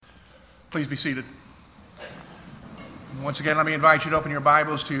Please be seated. Once again, let me invite you to open your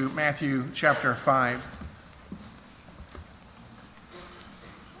Bibles to Matthew chapter 5.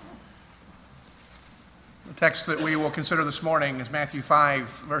 The text that we will consider this morning is Matthew 5,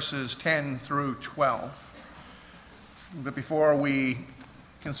 verses 10 through 12. But before we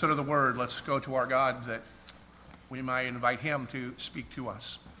consider the word, let's go to our God that we might invite him to speak to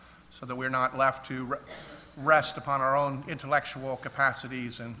us so that we're not left to rest upon our own intellectual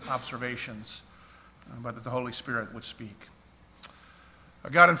capacities and observations, but that the Holy Spirit would speak.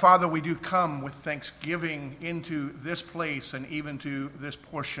 God and Father, we do come with thanksgiving into this place and even to this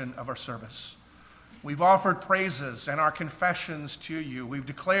portion of our service. We've offered praises and our confessions to you. We've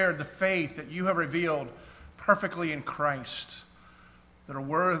declared the faith that you have revealed perfectly in Christ,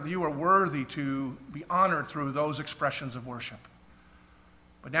 that you are worthy to be honored through those expressions of worship.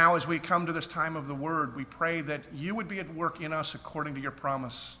 But now as we come to this time of the word, we pray that you would be at work in us according to your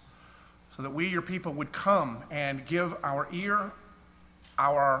promise, so that we, your people, would come and give our ear,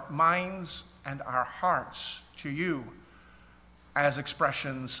 our minds, and our hearts to you as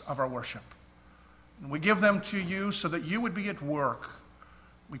expressions of our worship. And we give them to you so that you would be at work.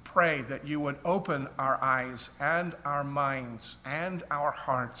 We pray that you would open our eyes and our minds and our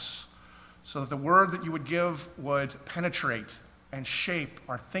hearts so that the word that you would give would penetrate and shape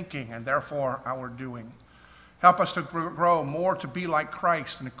our thinking and therefore our doing. Help us to grow more to be like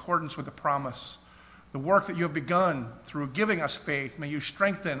Christ in accordance with the promise. The work that you have begun through giving us faith, may you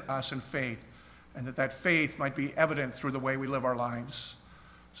strengthen us in faith, and that faith might be evident through the way we live our lives.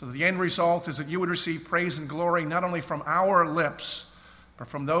 So that the end result is that you would receive praise and glory not only from our lips, but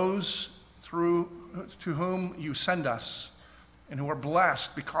from those to whom you send us and who are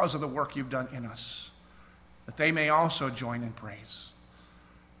blessed because of the work you've done in us, that they may also join in praise,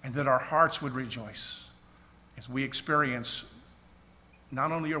 and that our hearts would rejoice as we experience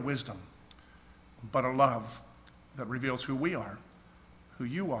not only your wisdom, but a love that reveals who we are, who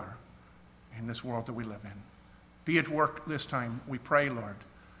you are in this world that we live in. Be at work this time, we pray, Lord,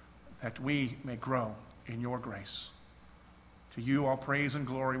 that we may grow in your grace. To you all praise and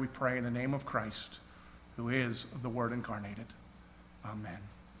glory we pray in the name of Christ, who is the Word incarnated. Amen.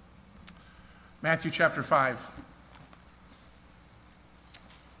 Matthew chapter 5,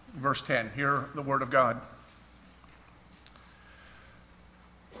 verse 10. Hear the word of God.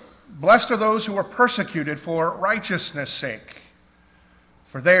 Blessed are those who are persecuted for righteousness' sake,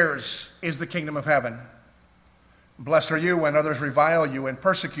 for theirs is the kingdom of heaven. Blessed are you when others revile you and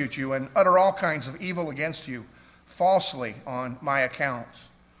persecute you and utter all kinds of evil against you falsely on my account.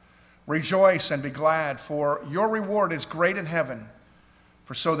 Rejoice and be glad, for your reward is great in heaven.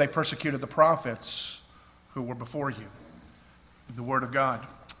 For so they persecuted the prophets who were before you. The word of God.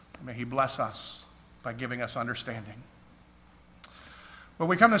 May he bless us by giving us understanding. Well,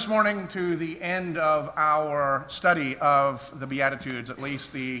 we come this morning to the end of our study of the Beatitudes, at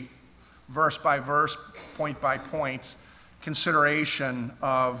least the verse-by-verse, point-by-point consideration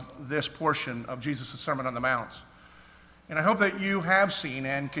of this portion of Jesus' Sermon on the Mount. And I hope that you have seen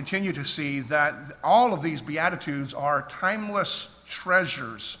and continue to see that all of these Beatitudes are timeless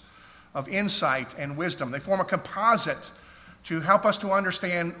treasures of insight and wisdom. They form a composite to help us to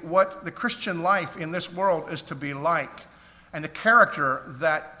understand what the Christian life in this world is to be like and the character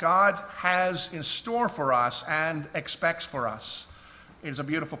that God has in store for us and expects for us. It is a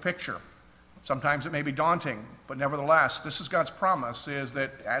beautiful picture. Sometimes it may be daunting, but nevertheless, this is God's promise, is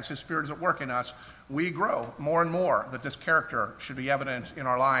that as his Spirit is at work in us, we grow more and more, that this character should be evident in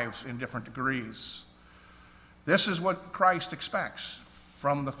our lives in different degrees. This is what Christ expects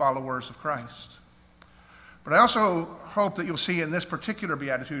from the followers of Christ. But I also hope that you'll see in this particular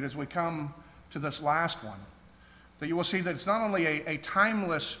beatitude, as we come to this last one, that you will see that it's not only a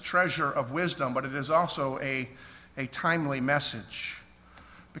timeless treasure of wisdom, but it is also a timely message.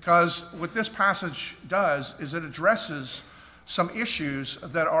 Because what this passage does is it addresses some issues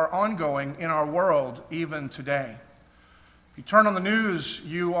that are ongoing in our world even today. If you turn on the news,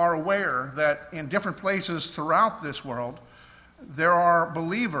 you are aware that in different places throughout this world, there are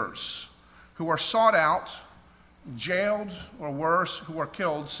believers who are sought out, jailed, or worse, who are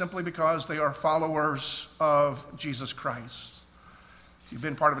killed simply because they are followers of Jesus Christ. If you've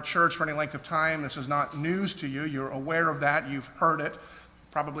been part of a church for any length of time, this is not news to you. You're aware of that. You've heard it.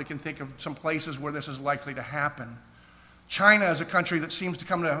 Probably can think of some places where this is likely to happen. China is a country that seems to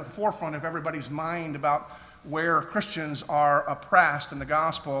come to the forefront of everybody's mind about where Christians are oppressed and the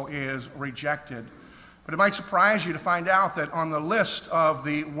gospel is rejected. But it might surprise you to find out that on the list of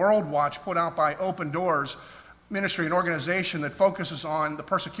the World Watch put out by Open Doors, ministry and organization that focuses on the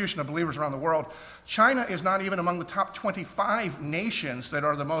persecution of believers around the world, China is not even among the top 25 nations that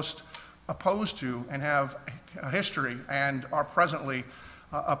are the most opposed to and have a history and are presently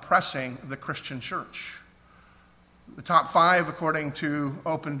oppressing the Christian church. The top 5, according to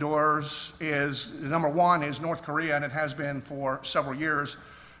Open Doors, is number 1 is North Korea, and it has been for several years,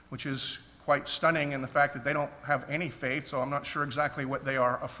 which is quite stunning in the fact that they don't have any faith, so I'm not sure exactly what they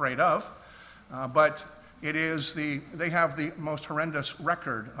are afraid of. But they have the most horrendous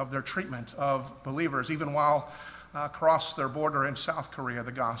record of their treatment of believers. Even while across their border in South Korea,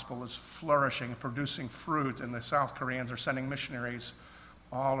 the gospel is flourishing and producing fruit, and the South Koreans are sending missionaries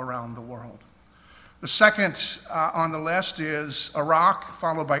all around the world. The second on the list is Iraq,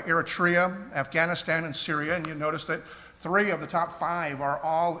 followed by Eritrea, Afghanistan, and Syria. And you notice that 3 of the top 5 are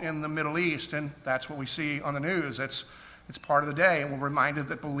all in the Middle East, and that's what we see on the news. It's part of the day, and we're reminded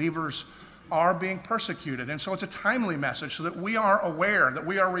that believers are being persecuted. And so it's a timely message so that we are aware, that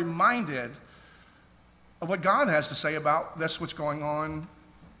we are reminded of what God has to say about this, what's going on,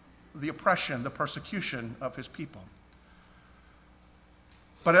 the oppression, the persecution of his people.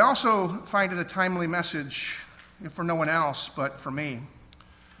 But I also find it a timely message for no one else but for me.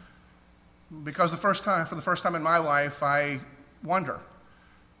 Because for the first time in my life, I wonder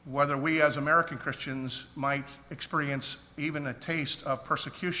whether we as American Christians might experience even a taste of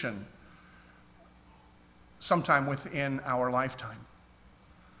persecution sometime within our lifetime.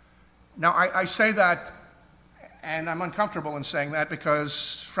 Now, I say that, and I'm uncomfortable in saying that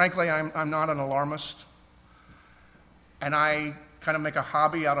because, frankly, I'm not an alarmist. And I kind of make a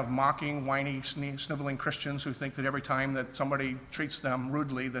hobby out of mocking, whiny, sniveling Christians who think that every time that somebody treats them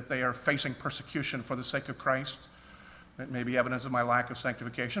rudely that they are facing persecution for the sake of Christ. It may be evidence of my lack of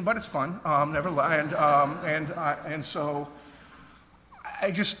sanctification, but it's fun. Never lie. And so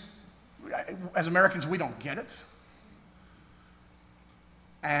as Americans, we don't get it.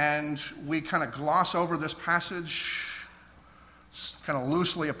 And we kind of gloss over this passage, kind of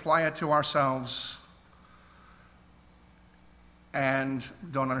loosely apply it to ourselves, and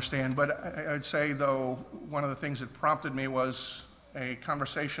don't understand. But I'd say, though, one of the things that prompted me was a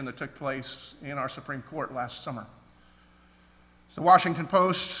conversation that took place in our Supreme Court last summer. The Washington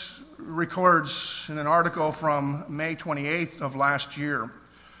Post records in an article from May 28th of last year,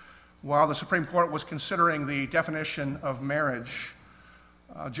 while the Supreme Court was considering the definition of marriage,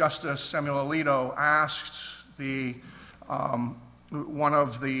 Justice Samuel Alito asked one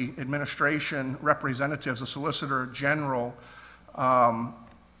of the administration representatives, the Solicitor General, Donald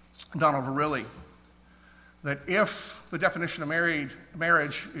Verrilli, that if the definition of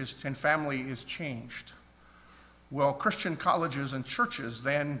marriage and family is changed, will Christian colleges and churches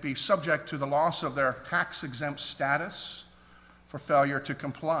then be subject to the loss of their tax-exempt status for failure to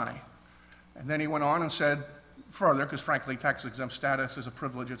comply? And then he went on and said further, because frankly, tax-exempt status is a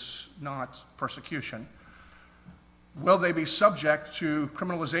privilege, it's not persecution. Will they be subject to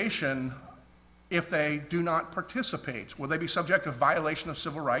criminalization if they do not participate? Will they be subject to violation of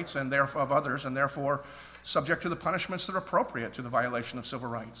civil rights and therefore of others, and therefore subject to the punishments that are appropriate to the violation of civil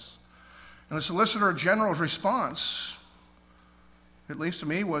rights? And the Solicitor General's response, at least to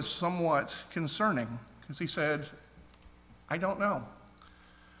me, was somewhat concerning, because he said, I don't know.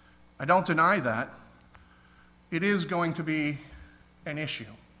 I don't deny that. It is going to be an issue.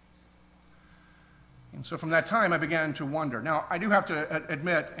 And so from that time, I began to wonder. Now, I do have to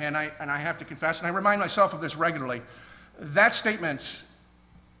admit, and I have to confess, and I remind myself of this regularly, that statement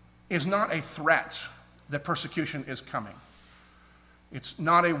is not a threat that persecution is coming. It's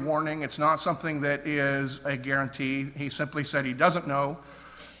not a warning. It's not something that is a guarantee. He simply said he doesn't know,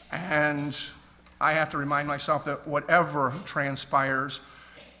 and I have to remind myself that whatever transpires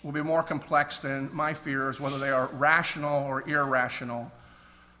will be more complex than my fears, whether they are rational or irrational.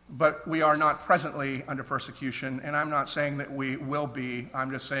 But we are not presently under persecution, and I'm not saying that we will be. I'm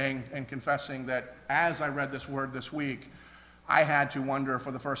just saying and confessing that as I read this word this week, I had to wonder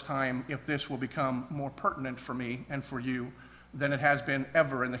for the first time if this will become more pertinent for me and for you than it has been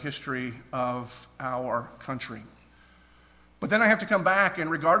ever in the history of our country. But then I have to come back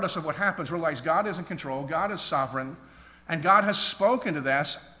and, regardless of what happens, realize God is in control, God is sovereign, and God has spoken to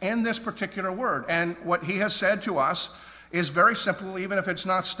this in this particular word. And what he has said to us is very simple, even if it's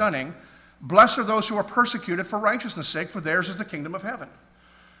not stunning. Blessed are those who are persecuted for righteousness' sake, for theirs is the kingdom of heaven.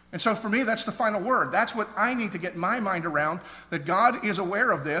 And so for me, that's the final word. That's what I need to get my mind around, that God is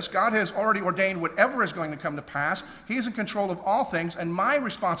aware of this. God has already ordained whatever is going to come to pass. He is in control of all things, and my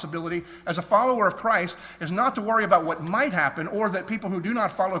responsibility as a follower of Christ is not to worry about what might happen or that people who do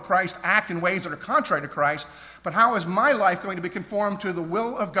not follow Christ act in ways that are contrary to Christ, but how is my life going to be conformed to the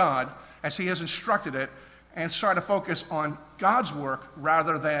will of God as he has instructed it, and try to focus on God's work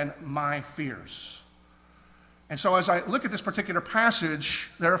rather than my fears. And so as I look at this particular passage,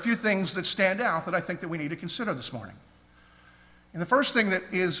 there are a few things that stand out that I think that we need to consider this morning. And the first thing that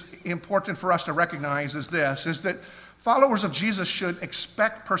is important for us to recognize is this, is that followers of Jesus should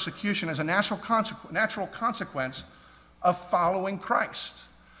expect persecution as a natural consequence of following Christ.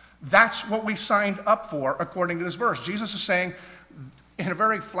 That's what we signed up for according to this verse. Jesus is saying in a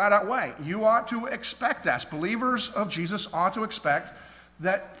very flat out way, you ought to expect that. Believers of Jesus ought to expect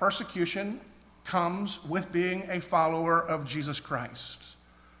that persecution comes with being a follower of Jesus Christ.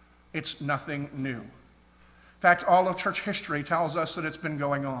 It's nothing new. In fact, all of church history tells us that it's been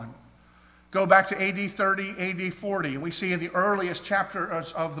going on. Go back to AD 30, AD 40, and we see in the earliest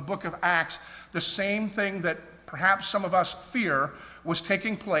chapters of the book of Acts the same thing that perhaps some of us fear was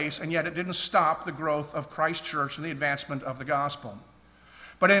taking place, and yet it didn't stop the growth of Christ's church and the advancement of the gospel.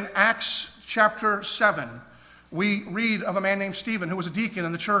 But in Acts chapter 7, we read of a man named Stephen who was a deacon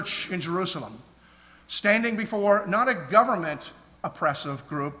in the church in Jerusalem, standing before not a government oppressive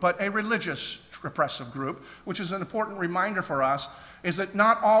group, but a religious repressive group, which is an important reminder for us, is that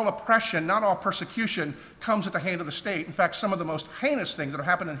not all oppression, not all persecution comes at the hand of the state. In fact, some of the most heinous things that have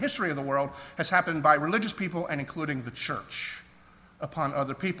happened in the history of the world has happened by religious people and including the church upon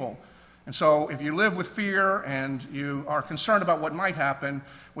other people. And so if you live with fear and you are concerned about what might happen,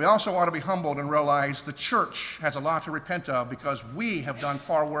 we also ought to be humbled and realize the church has a lot to repent of because we have done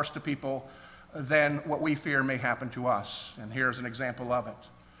far worse to people than what we fear may happen to us. And here's an example of it.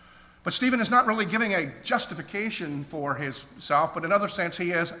 But Stephen is not really giving a justification for himself, but in another sense,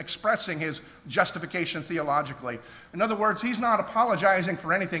 he is expressing his justification theologically. In other words, he's not apologizing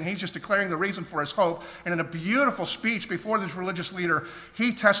for anything. He's just declaring the reason for his hope. And in a beautiful speech before this religious leader,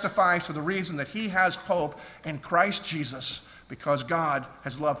 he testifies to the reason that he has hope in Christ Jesus because God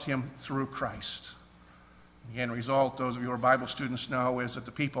has loved him through Christ. The end result, those of you who are Bible students know, is that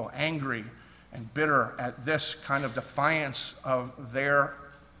the people, angry and bitter at this kind of defiance of their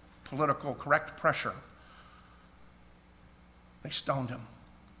political correct pressure, they stoned him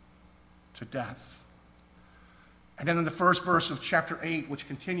to death. And then in the first verse of chapter 8, which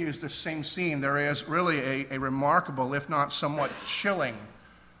continues this same scene, there is really a remarkable, if not somewhat chilling,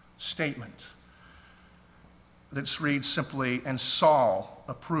 statement that reads simply, "And Saul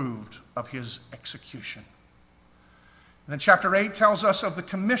approved of his execution." And then chapter 8 tells us of the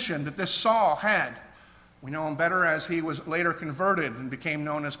commission that this Saul had. We know him better as he was later converted and became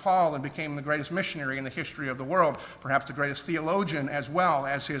known as Paul and became the greatest missionary in the history of the world, perhaps the greatest theologian, as well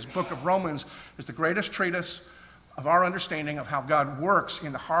as his book of Romans is the greatest treatise of our understanding of how God works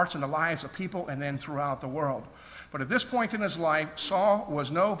in the hearts and the lives of people and then throughout the world. But at this point in his life, Saul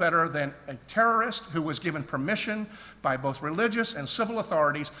was no better than a terrorist who was given permission by both religious and civil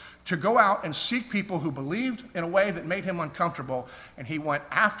authorities to go out and seek people who believed in a way that made him uncomfortable. And he went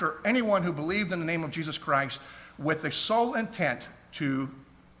after anyone who believed in the name of Jesus Christ with the sole intent to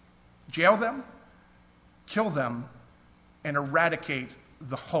jail them, kill them, and eradicate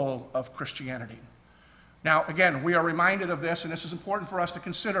the whole of Christianity. Now, again, we are reminded of this, and this is important for us to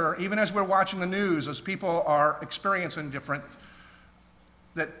consider, even as we're watching the news, as people are experiencing different,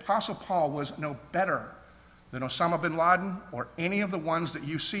 that Apostle Paul was no better than Osama bin Laden or any of the ones that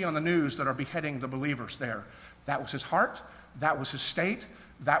you see on the news that are beheading the believers there. That was his heart, that was his state,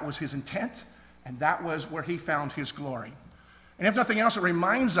 that was his intent, and that was where he found his glory. And if nothing else, it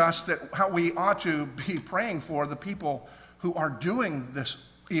reminds us that how we ought to be praying for the people who are doing this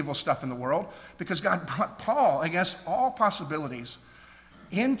evil stuff in the world, because God brought Paul against all possibilities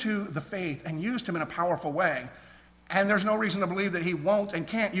into the faith and used him in a powerful way. And there's no reason to believe that he won't and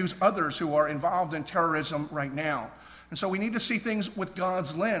can't use others who are involved in terrorism right now. And so we need to see things with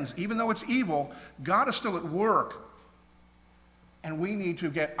God's lens. Even though it's evil, God is still at work. And we need to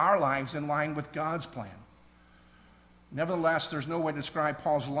get our lives in line with God's plan. Nevertheless, there's no way to describe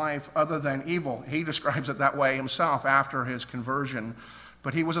Paul's life other than evil. He describes it that way himself after his conversion.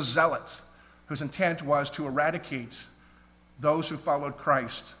 But he was a zealot whose intent was to eradicate those who followed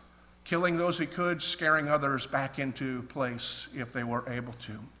Christ, killing those he could, scaring others back into place if they were able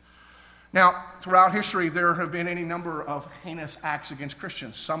to. Now, throughout history, there have been any number of heinous acts against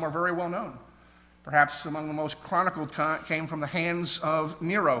Christians. Some are very well known. Perhaps among the most chronicled came from the hands of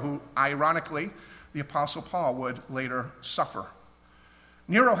Nero, who, ironically, the Apostle Paul would later suffer.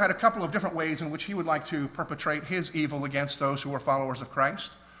 Nero had a couple of different ways in which he would like to perpetrate his evil against those who were followers of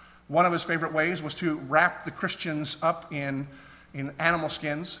Christ. One of his favorite ways was to wrap the Christians up in animal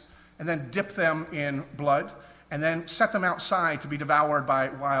skins and then dip them in blood and then set them outside to be devoured by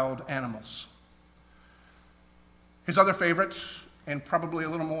wild animals. His other favorite, and probably a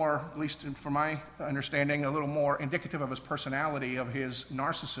little more, at least from my understanding, a little more indicative of his personality, of his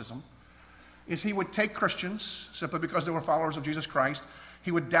narcissism, is he would take Christians, simply because they were followers of Jesus Christ,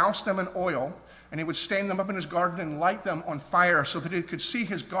 he would douse them in oil, and he would stand them up in his garden and light them on fire so that he could see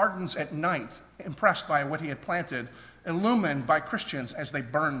his gardens at night, impressed by what he had planted, illumined by Christians as they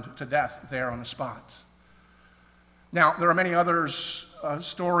burned to death there on the spot. Now, there are many others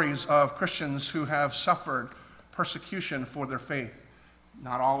stories of Christians who have suffered persecution for their faith.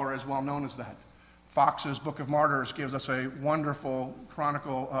 Not all are as well known as that. Fox's Book of Martyrs gives us a wonderful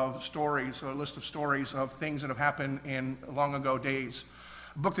chronicle of stories, a list of stories of things that have happened in long ago days.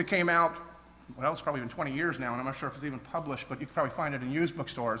 A book that came out, well, it's probably been 20 years now, and I'm not sure if it's even published, but you can probably find it in used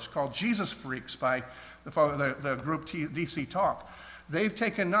bookstores. It's called Jesus Freaks by the group DC Talk. They've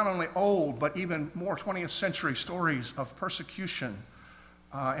taken not only old, but even more 20th century stories of persecution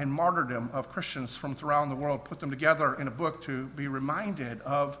and martyrdom of Christians from throughout the world, put them together in a book to be reminded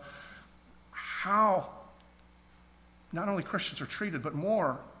of how not only Christians are treated, but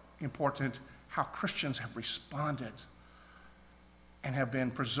more important, how Christians have responded and have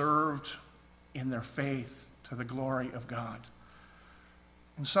been preserved in their faith to the glory of God.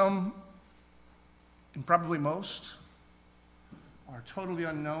 And some, and probably most, are totally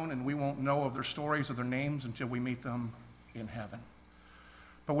unknown, and we won't know of their stories or their names until we meet them in heaven.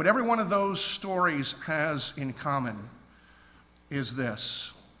 But what every one of those stories has in common is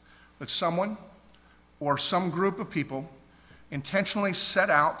this: that someone or some group of people intentionally set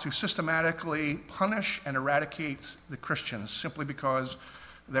out to systematically punish and eradicate the Christians simply because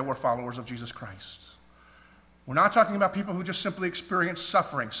they were followers of Jesus Christ. We're not talking about people who just simply experience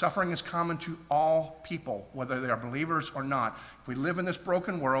suffering. Suffering is common to all people, whether they are believers or not. If we live in this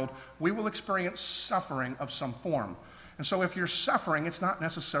broken world, we will experience suffering of some form. And so if you're suffering, it's not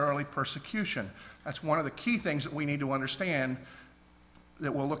necessarily persecution. That's one of the key things that we need to understand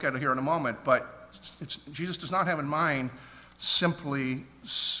that we'll look at here in a moment. But Jesus does not have in mind simply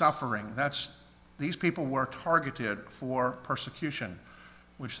suffering. These people were targeted for persecution,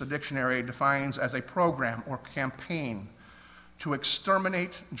 which the dictionary defines as a program or campaign to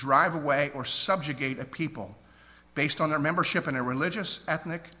exterminate, drive away, or subjugate a people based on their membership in a religious,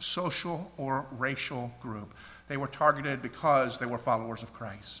 ethnic, social, or racial group. They were targeted because they were followers of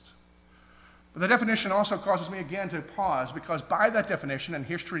Christ. But the definition also causes me again to pause, because by that definition, and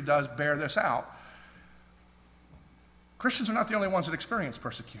history does bear this out, Christians are not the only ones that experience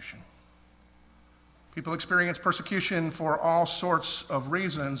persecution. People experience persecution for all sorts of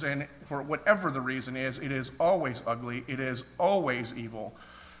reasons, and for whatever the reason is, it is always ugly, it is always evil,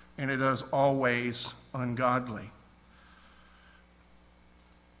 and it is always ungodly.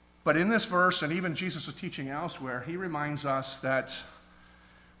 But in this verse, and even Jesus' teaching elsewhere, he reminds us that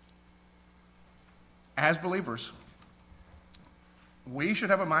as believers, we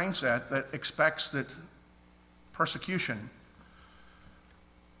should have a mindset that expects that persecution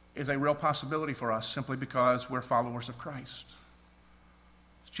is a real possibility for us simply because we're followers of Christ.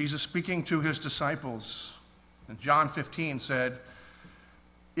 Jesus, speaking to his disciples in John 15, said,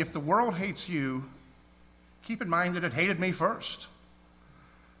 "If the world hates you, keep in mind that it hated me first.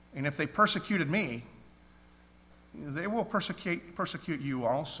 And if they persecuted me, they will persecute you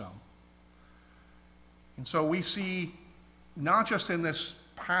also." And so we see, not just in this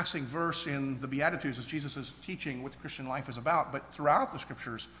passing verse in the Beatitudes as Jesus is teaching what the Christian life is about, but throughout the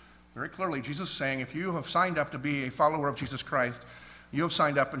scriptures, very clearly, Jesus is saying, if you have signed up to be a follower of Jesus Christ, you have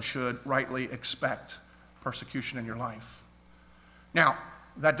signed up and should rightly expect persecution in your life. Now,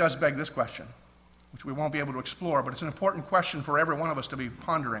 that does beg this question, which we won't be able to explore, but it's an important question for every one of us to be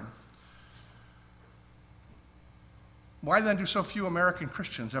pondering. Why then do so few American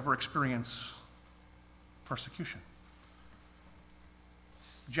Christians ever experience persecution?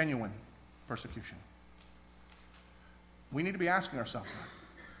 Genuine persecution. We need to be asking ourselves that.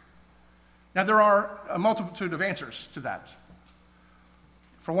 Now, there are a multitude of answers to that.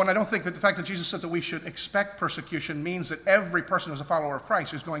 For one, I don't think that the fact that Jesus said that we should expect persecution means that every person who's a follower of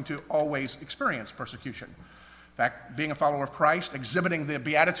Christ is going to always experience persecution. In fact, being a follower of Christ, exhibiting the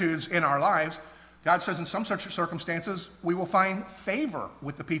Beatitudes in our lives, God says in some such circumstances, we will find favor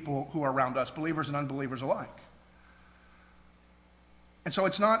with the people who are around us, believers and unbelievers alike. And so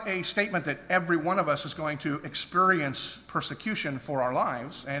it's not a statement that every one of us is going to experience persecution for our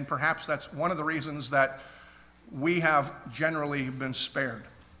lives, and perhaps that's one of the reasons that we have generally been spared.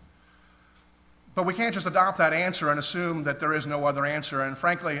 But we can't just adopt that answer and assume that there is no other answer. And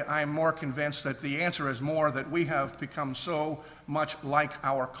frankly, I'm more convinced that the answer is more that we have become so much like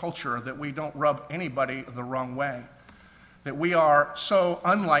our culture that we don't rub anybody the wrong way. That we are so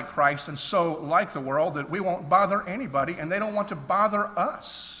unlike Christ and so like the world that we won't bother anybody, and they don't want to bother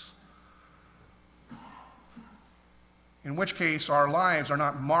us. In which case, our lives are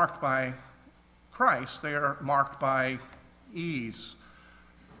not marked by Christ, they are marked by ease.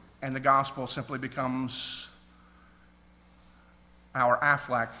 And the gospel simply becomes our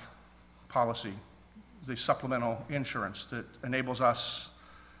Aflac policy, the supplemental insurance that enables us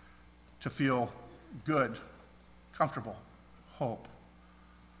to feel good, comfortable, hope.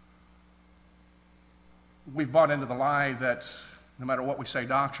 We've bought into the lie that no matter what we say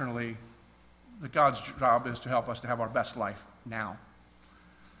doctrinally, that God's job is to help us to have our best life now.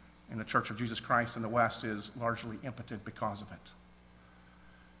 And the Church of Jesus Christ in the West is largely impotent because of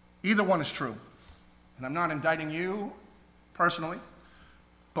it. Either one is true. And I'm not indicting you personally,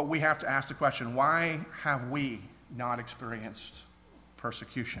 but we have to ask the question, why have we not experienced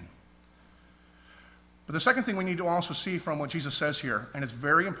persecution? But the second thing we need to also see from what Jesus says here, and it's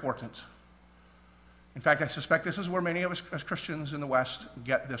very important. In fact, I suspect this is where many of us as Christians in the West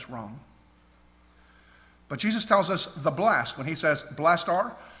get this wrong. But Jesus tells us the blessed, when he says blessed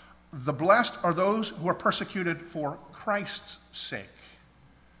are those who are persecuted for Christ's sake,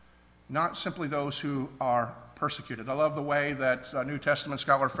 not simply those who are persecuted. I love the way that New Testament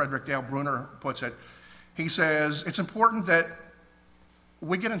scholar Frederick Dale Bruner puts it. He says, it's important that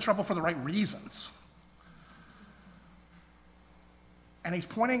we get in trouble for the right reasons. And he's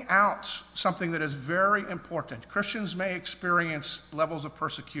pointing out something that is very important. Christians may experience levels of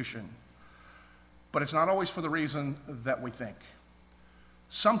persecution, but it's not always for the reason that we think.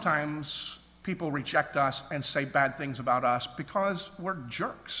 Sometimes people reject us and say bad things about us because we're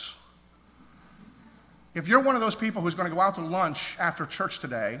jerks. If you're one of those people who's going to go out to lunch after church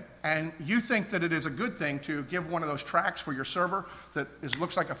today and you think that it is a good thing to give one of those tracts for your server that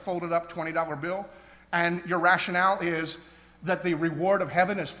looks like a folded up $20 bill, and your rationale is that the reward of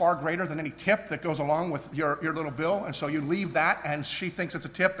heaven is far greater than any tip that goes along with your little bill, and so you leave that and she thinks it's a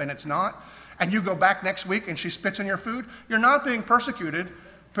tip and it's not, and you go back next week and she spits in your food, you're not being persecuted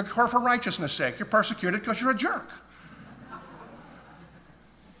for righteousness' sake. You're persecuted because you're a jerk.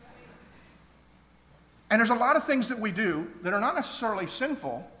 And there's a lot of things that we do that are not necessarily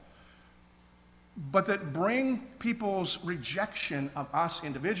sinful, but that bring people's rejection of us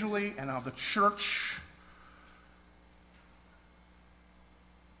individually and of the church.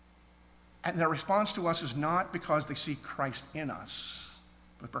 And their response to us is not because they see Christ in us,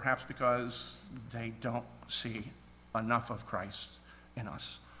 but perhaps because they don't see enough of Christ in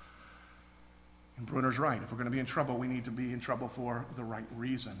us. And Bruner's right. If we're going to be in trouble, we need to be in trouble for the right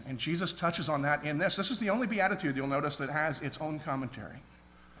reason. And Jesus touches on that in this. This is the only beatitude, you'll notice, that has its own commentary.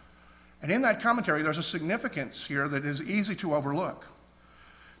 And in that commentary, there's a significance here that is easy to overlook.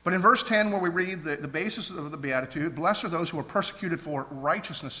 But in verse 10, where we read the basis of the beatitude, blessed are those who are persecuted for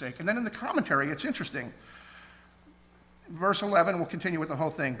righteousness' sake. And then in the commentary, it's interesting. Verse 11, we'll continue with the whole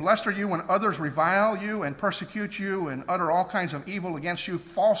thing. Blessed are you when others revile you and persecute you and utter all kinds of evil against you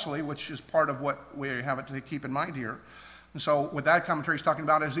falsely, which is part of what we have to keep in mind here. And so what that commentary is talking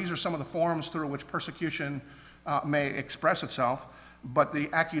about is these are some of the forms through which persecution may express itself, but the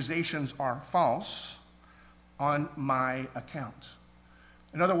accusations are false on my account.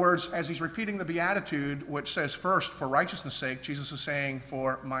 In other words, as he's repeating the beatitude, which says first, for righteousness' sake, Jesus is saying,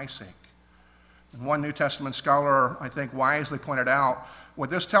 for my sake. And one New Testament scholar, I think, wisely pointed out, what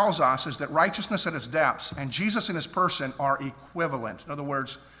this tells us is that righteousness at its depths and Jesus in his person are equivalent. In other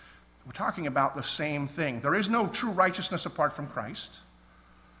words, we're talking about the same thing. There is no true righteousness apart from Christ.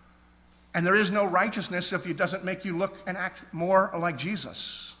 And there is no righteousness if it doesn't make you look and act more like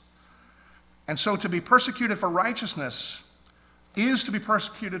Jesus. And so to be persecuted for righteousness is to be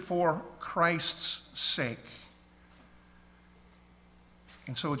persecuted for Christ's sake.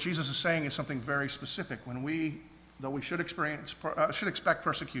 And so what Jesus is saying is something very specific. Though we should expect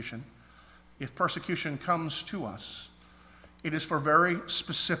persecution, if persecution comes to us, it is for very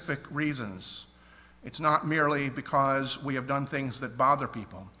specific reasons. It's not merely because we have done things that bother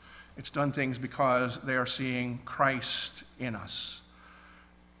people. It's done things because they are seeing Christ in us.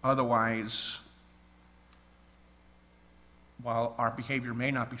 Otherwise, while our behavior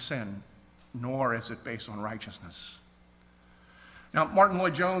may not be sin, nor is it based on righteousness. Now, Martin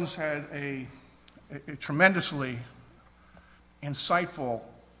Lloyd-Jones had a tremendously insightful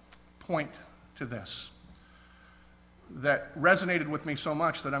point to this that resonated with me so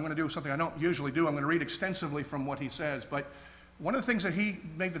much that I'm going to do something I don't usually do. I'm going to read extensively from what he says. But one of the things that he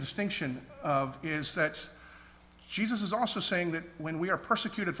made the distinction of is that Jesus is also saying that when we are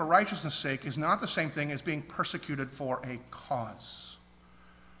persecuted for righteousness' sake is not the same thing as being persecuted for a cause.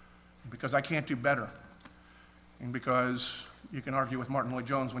 Because I can't do better. And because you can argue with Martin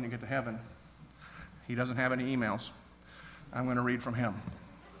Lloyd-Jones when you get to heaven. He doesn't have any emails. I'm going to read from him.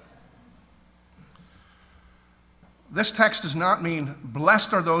 This text does not mean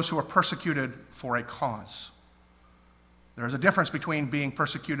blessed are those who are persecuted for a cause. There is a difference between being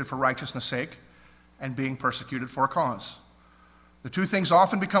persecuted for righteousness' sake and being persecuted for a cause. The two things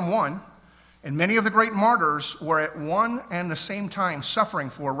often become one, and many of the great martyrs were at one and the same time suffering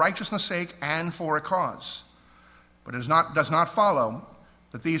for righteousness' sake and for a cause. But it does not follow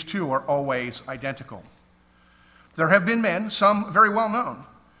that these two are always identical. There have been men, some very well known,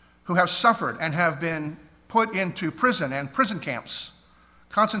 who have suffered and have been put into prison and prison camps,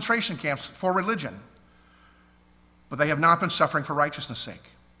 concentration camps for religion, but they have not been suffering for righteousness' sake.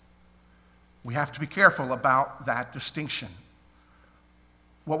 We have to be careful about that distinction.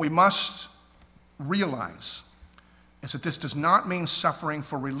 What we must realize is that this does not mean suffering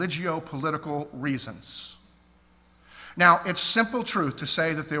for religio-political reasons. Now, it's simple truth to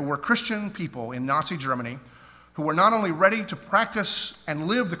say that there were Christian people in Nazi Germany who were not only ready to practice and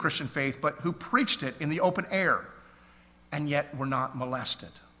live the Christian faith, but who preached it in the open air, and yet were not molested.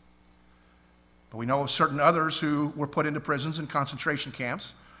 But we know of certain others who were put into prisons and concentration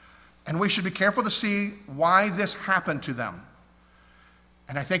camps, and we should be careful to see why this happened to them.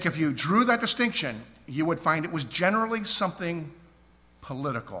 And I think if you drew that distinction, you would find it was generally something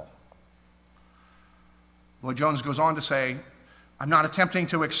political. Lloyd Jones goes on to say, I'm not attempting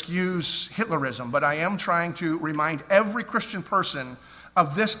to excuse Hitlerism, but I am trying to remind every Christian person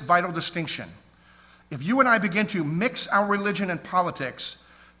of this vital distinction. If you and I begin to mix our religion and politics,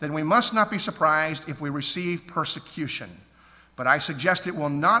 then we must not be surprised if we receive persecution. But I suggest it will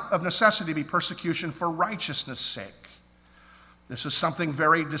not of necessity be persecution for righteousness' sake. This is something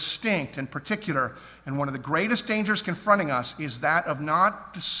very distinct and particular, and one of the greatest dangers confronting us is that of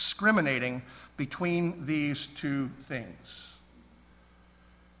not discriminating between these two things.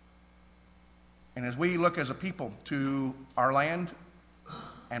 And as we look as a people to our land,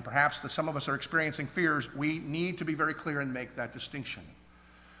 and perhaps that some of us are experiencing fears, we need to be very clear and make that distinction.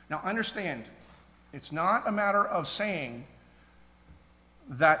 Now understand, it's not a matter of saying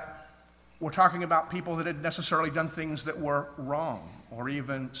that we're talking about people that had necessarily done things that were wrong or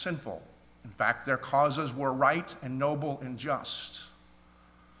even sinful. In fact, their causes were right and noble and just.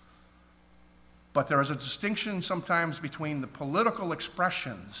 But there is a distinction sometimes between the political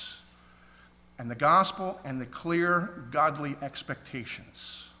expressions and the gospel and the clear godly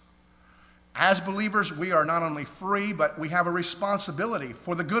expectations. As believers, we are not only free, but we have a responsibility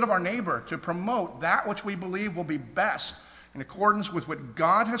for the good of our neighbor to promote that which we believe will be best in accordance with what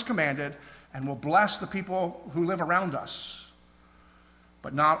God has commanded and will bless the people who live around us.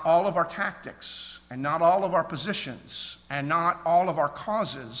 But not all of our tactics and not all of our positions and not all of our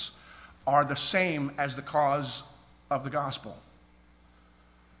causes are the same as the cause of the gospel.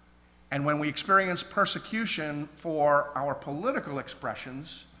 And when we experience persecution for our political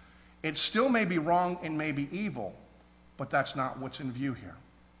expressions, it still may be wrong and may be evil, but that's not what's in view here.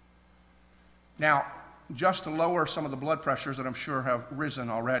 Now, just to lower some of the blood pressures that I'm sure have risen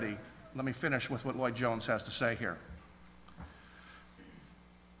already, let me finish with what Lloyd Jones has to say here.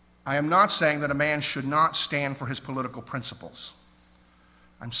 I am not saying that a man should not stand for his political principles.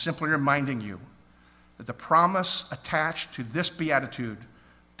 I'm simply reminding you that the promise attached to this beatitude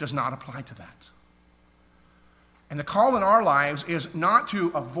does not apply to that. And the call in our lives is not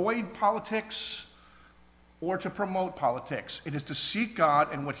to avoid politics or to promote politics. It is to seek God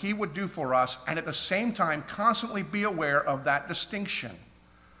and what He would do for us, and at the same time constantly be aware of that distinction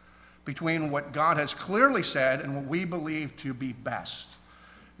between what God has clearly said and what we believe to be best.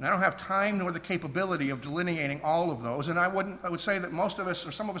 And I don't have time nor the capability of delineating all of those, and I would say that most of us,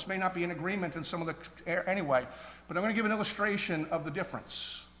 or some of us, may not be in agreement in some of the anyway, but I'm going to give an illustration of the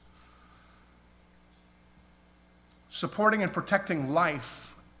difference. Supporting and protecting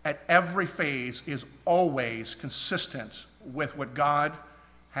life at every phase is always consistent with what God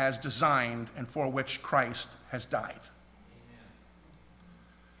has designed and for which Christ has died. Amen.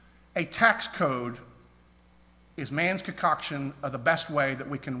 A tax code is man's concoction of the best way that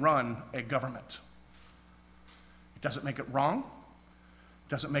we can run a government. It doesn't make it wrong, it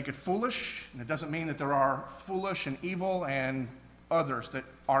doesn't make it foolish, and it doesn't mean that there are foolish and evil and others that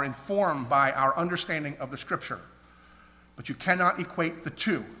are informed by our understanding of the Scripture. But you cannot equate the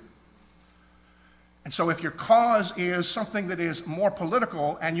two. And so if your cause is something that is more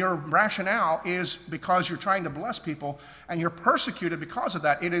political and your rationale is because you're trying to bless people and you're persecuted because of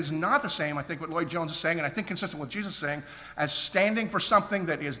that, it is not the same, I think, what Lloyd Jones is saying, and I think consistent with Jesus saying, as standing for something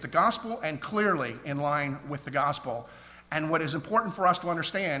that is the gospel and clearly in line with the gospel. And what is important for us to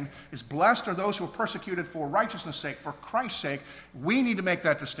understand is blessed are those who are persecuted for righteousness' sake, for Christ's sake. We need to make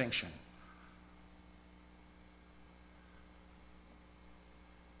that distinction.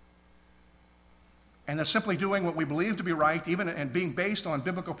 And that simply doing what we believe to be right, even and being based on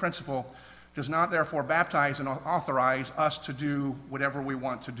biblical principle, does not therefore baptize and authorize us to do whatever we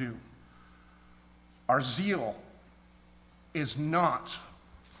want to do. Our zeal is not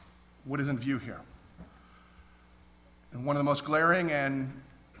what is in view here. And one of the most glaring and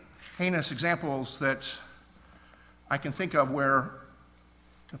heinous examples that I can think of where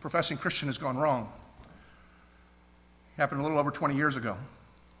the professing Christian has gone wrong happened a little over 20 years ago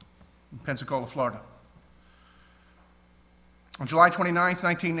in Pensacola, Florida. On July 29,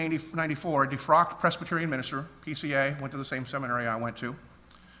 1994, a defrocked Presbyterian minister, PCA, went to the same seminary I went to.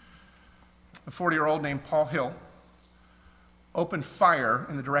 A 40-year-old named Paul Hill opened fire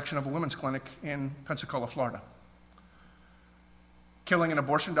in the direction of a women's clinic in Pensacola, Florida, killing an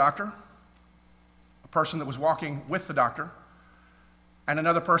abortion doctor, a person that was walking with the doctor, and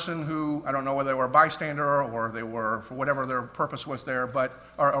another person who, I don't know whether they were a bystander or they were, for whatever their purpose was there,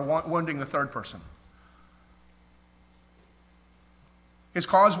 or wounding the third person. His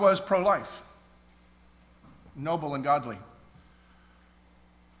cause was pro-life, noble and godly.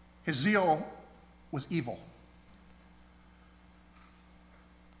 His zeal was evil.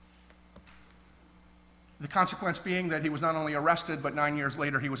 The consequence being that he was not only arrested, but 9 years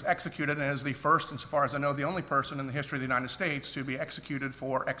later he was executed, and is the first, and so far as I know, the only person in the history of the United States to be executed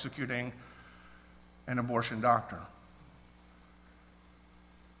for executing an abortion doctor.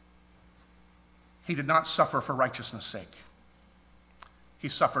 He did not suffer for righteousness' sake. He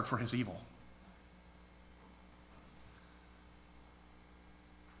suffered for his evil.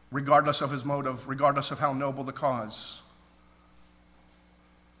 Regardless of his motive, regardless of how noble the cause,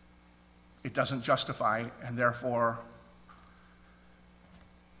 it doesn't justify, and therefore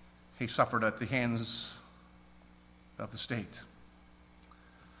he suffered at the hands of the state.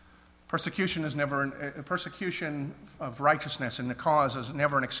 Persecution of righteousness and the cause is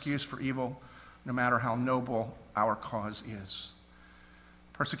never an excuse for evil, no matter how noble our cause is.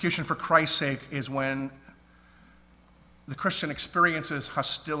 Persecution for Christ's sake is when the Christian experiences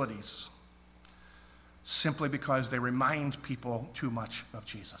hostilities simply because they remind people too much of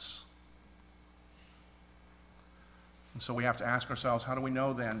Jesus. And so we have to ask ourselves, how do we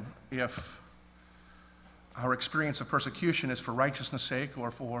know then if our experience of persecution is for righteousness' sake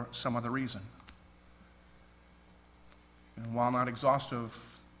or for some other reason? And while not exhaustive,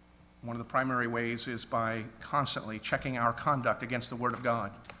 one of the primary ways is by constantly checking our conduct against the Word of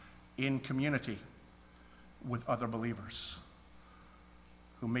God in community with other believers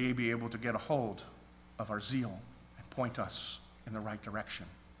who may be able to get a hold of our zeal and point us in the right direction,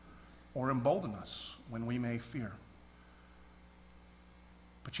 or embolden us when we may fear.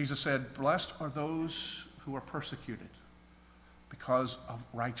 But Jesus said, "Blessed are those who are persecuted because of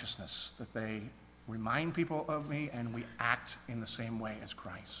righteousness," that they remind people of me and we act in the same way as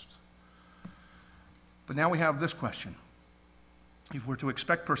Christ. But now we have this question. If we're to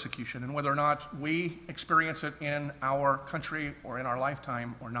expect persecution, and whether or not we experience it in our country or in our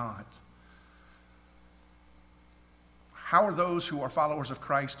lifetime or not, how are those who are followers of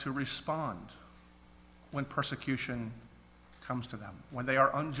Christ to respond when persecution comes to them, when they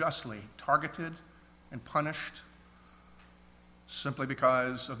are unjustly targeted and punished simply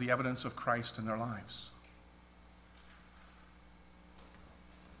because of the evidence of Christ in their lives?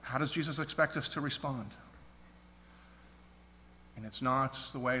 How does Jesus expect us to respond? And it's not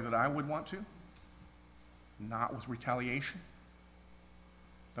the way that I would want to, not with retaliation,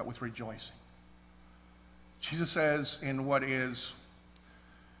 but with rejoicing. Jesus says in what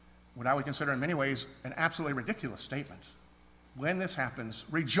I would consider in many ways an absolutely ridiculous statement, when this happens,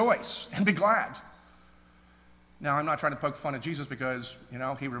 rejoice and be glad. Now, I'm not trying to poke fun at Jesus because,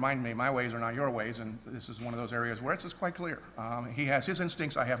 he reminded me, my ways are not your ways, and this is one of those areas where it's just quite clear. He has his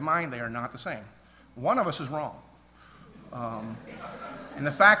instincts, I have mine, they are not the same. One of us is wrong. And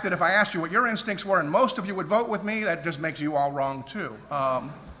the fact that if I asked you what your instincts were and most of you would vote with me, that just makes you all wrong too.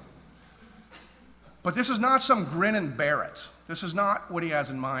 But this is not some grin and bear it. This is not what he has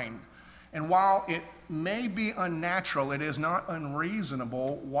in mind. And while it may be unnatural, it is not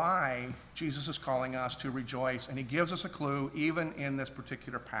unreasonable why Jesus is calling us to rejoice, and he gives us a clue even in this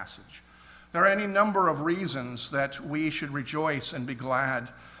particular passage. There are any number of reasons that we should rejoice and be glad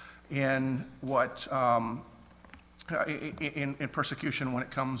in in persecution when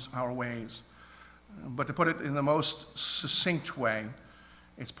it comes our ways. But to put it in the most succinct way,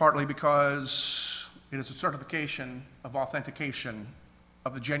 it's partly because it is a certification of authentication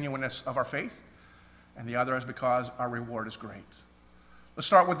of the genuineness of our faith, and the other is because our reward is great. Let's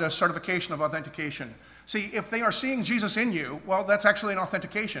start with the certification of authentication. See, if they are seeing Jesus in you, well, that's actually an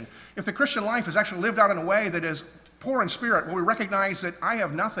authentication. If the Christian life is actually lived out in a way that is poor in spirit, where we recognize that I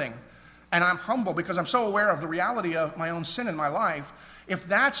have nothing, And I'm humble because I'm so aware of the reality of my own sin in my life. If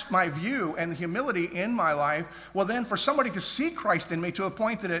that's my view and humility in my life, well then for somebody to see Christ in me to a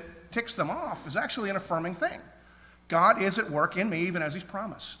point that it ticks them off is actually an affirming thing. God is at work in me even as he's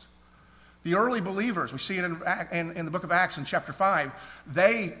promised. The early believers, we see it in the book of Acts in chapter 5,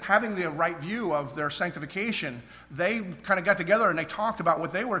 they, having the right view of their sanctification, they kind of got together and they talked about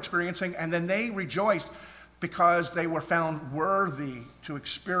what they were experiencing, and then they rejoiced because they were found worthy to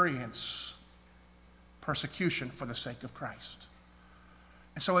experience persecution for the sake of Christ.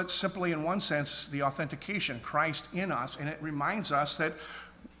 And so it's simply, in one sense, the authentication, Christ in us, and it reminds us that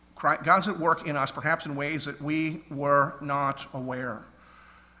God's at work in us, perhaps in ways that we were not aware.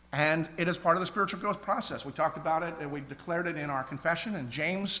 And it is part of the spiritual growth process. We talked about it, and we declared it in our confession, and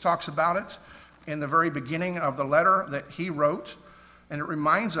James talks about it in the very beginning of the letter that he wrote, and it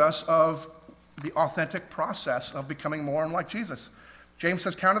reminds us of the authentic process of becoming more and like Jesus. James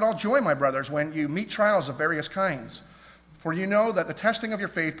says, "Count it all joy, my brothers, when you meet trials of various kinds, for you know that the testing of your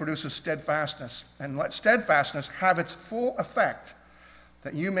faith produces steadfastness, and let steadfastness have its full effect,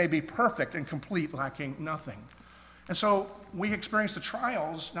 that you may be perfect and complete, lacking nothing." And so we experience the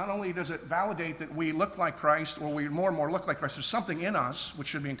trials. Not only does it validate that we look like Christ, or we more and more look like Christ, there's something in us, which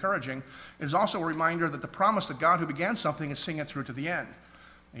should be encouraging. It is also a reminder that the promise that God who began something is seeing it through to the end.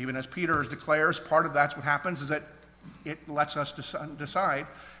 Even as Peter declares, part of that's what happens is that it lets us decide,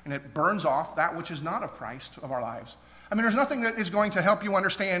 and it burns off that which is not of Christ of our lives. I mean, there's nothing that is going to help you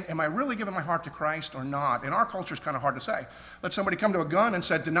understand, am I really giving my heart to Christ or not? In our culture, it's kind of hard to say. Let somebody come to a gun and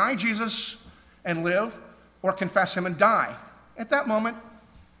say, deny Jesus and live, or confess him and die. At that moment,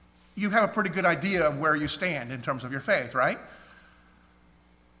 you have a pretty good idea of where you stand in terms of your faith, right?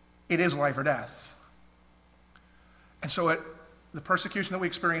 It is life or death. And so the persecution that we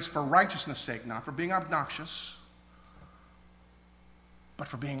experience for righteousness' sake, not for being obnoxious, but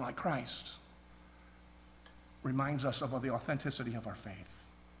for being like Christ, reminds us of the authenticity of our faith.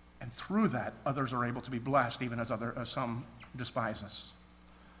 And through that, others are able to be blessed, even as some despise us.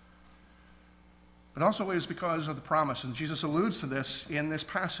 But also is because of the promise, and Jesus alludes to this in this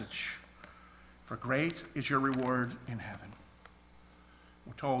passage. For great is your reward in heaven.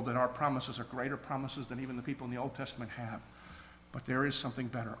 We're told that our promises are greater promises than even the people in the Old Testament have. But there is something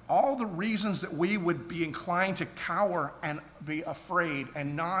better. All the reasons that we would be inclined to cower and be afraid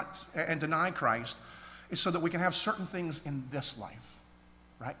and deny Christ is so that we can have certain things in this life,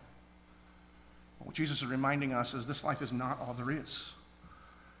 right? What Jesus is reminding us is this life is not all there is.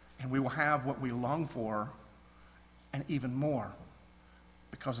 And we will have what we long for and even more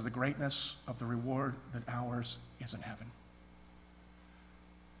because of the greatness of the reward that ours is in heaven.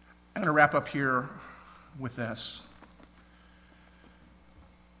 I'm going to wrap up here with this.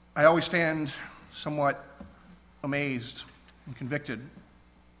 I always stand somewhat amazed and convicted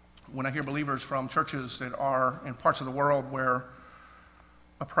when I hear believers from churches that are in parts of the world where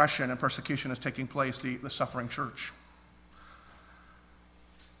oppression and persecution is taking place, the suffering church.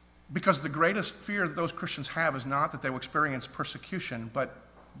 Because the greatest fear that those Christians have is not that they will experience persecution, but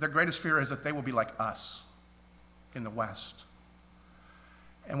their greatest fear is that they will be like us in the West.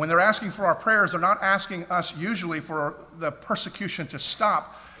 And when they're asking for our prayers, they're not asking us usually for the persecution to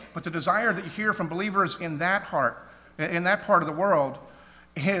stop, but the desire that you hear from believers in that part of the world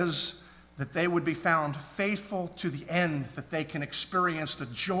is that they would be found faithful to the end, that they can experience the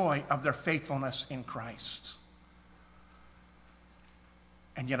joy of their faithfulness in Christ.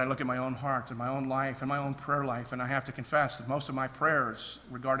 And yet I look at my own heart and my own life and my own prayer life, and I have to confess that most of my prayers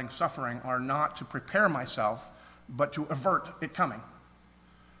regarding suffering are not to prepare myself, but to avert it coming.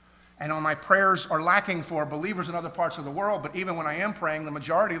 And all my prayers are lacking for believers in other parts of the world, but even when I am praying, the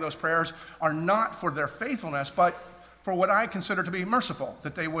majority of those prayers are not for their faithfulness, but for what I consider to be merciful,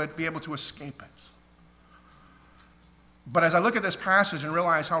 that they would be able to escape it. But as I look at this passage and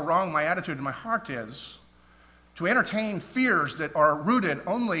realize how wrong my attitude and my heart is, to entertain fears that are rooted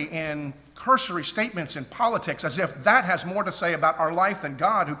only in cursory statements in politics, as if that has more to say about our life than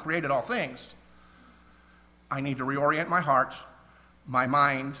God who created all things, I need to reorient my heart, my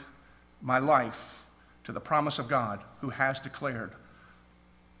mind, my life to the promise of God who has declared,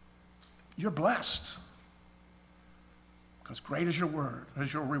 you're blessed. Because great is your word,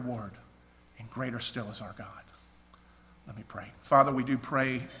 is your reward, and greater still is our God. Let me pray. Father, we do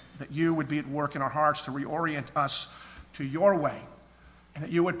pray that you would be at work in our hearts to reorient us to your way, and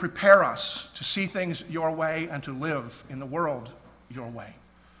that you would prepare us to see things your way and to live in the world your way.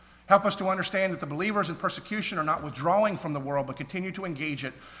 Help us to understand that the believers in persecution are not withdrawing from the world, but continue to engage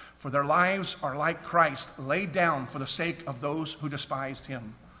it, for their lives are like Christ, laid down for the sake of those who despised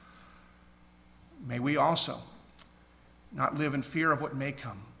him. May we also not live in fear of what may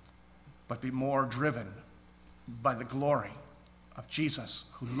come, but be more driven by the glory of Jesus,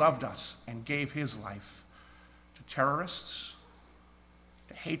 who loved us and gave his life to terrorists,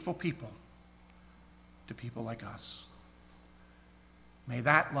 to hateful people, to people like us. May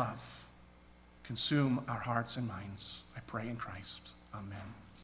that love consume our hearts and minds. I pray in Christ. Amen.